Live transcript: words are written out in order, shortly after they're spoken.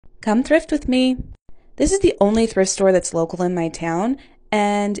Come thrift with me. This is the only thrift store that's local in my town,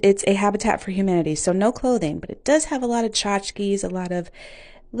 and it's a Habitat for Humanity, so no clothing, but it does have a lot of tchotchkes, a lot of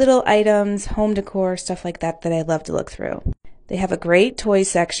little items, home decor, stuff like that that I love to look through. They have a great toy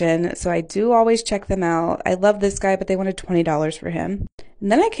section, so I do always check them out. I love this guy, but they wanted $20 for him.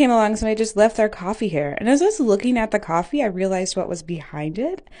 And then I came along, so I just left their coffee here. And as I was looking at the coffee, I realized what was behind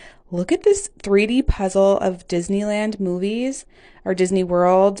it. Look at this 3D puzzle of Disneyland movies, or Disney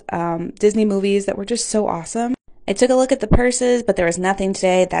World, Disney movies that were just so awesome. I took a look at the purses, but there was nothing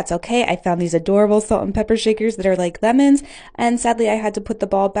today. That's okay. I found these adorable salt and pepper shakers that are like lemons, and sadly I had to put the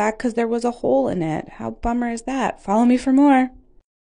ball back because there was a hole in it. How bummer is that? Follow me for more.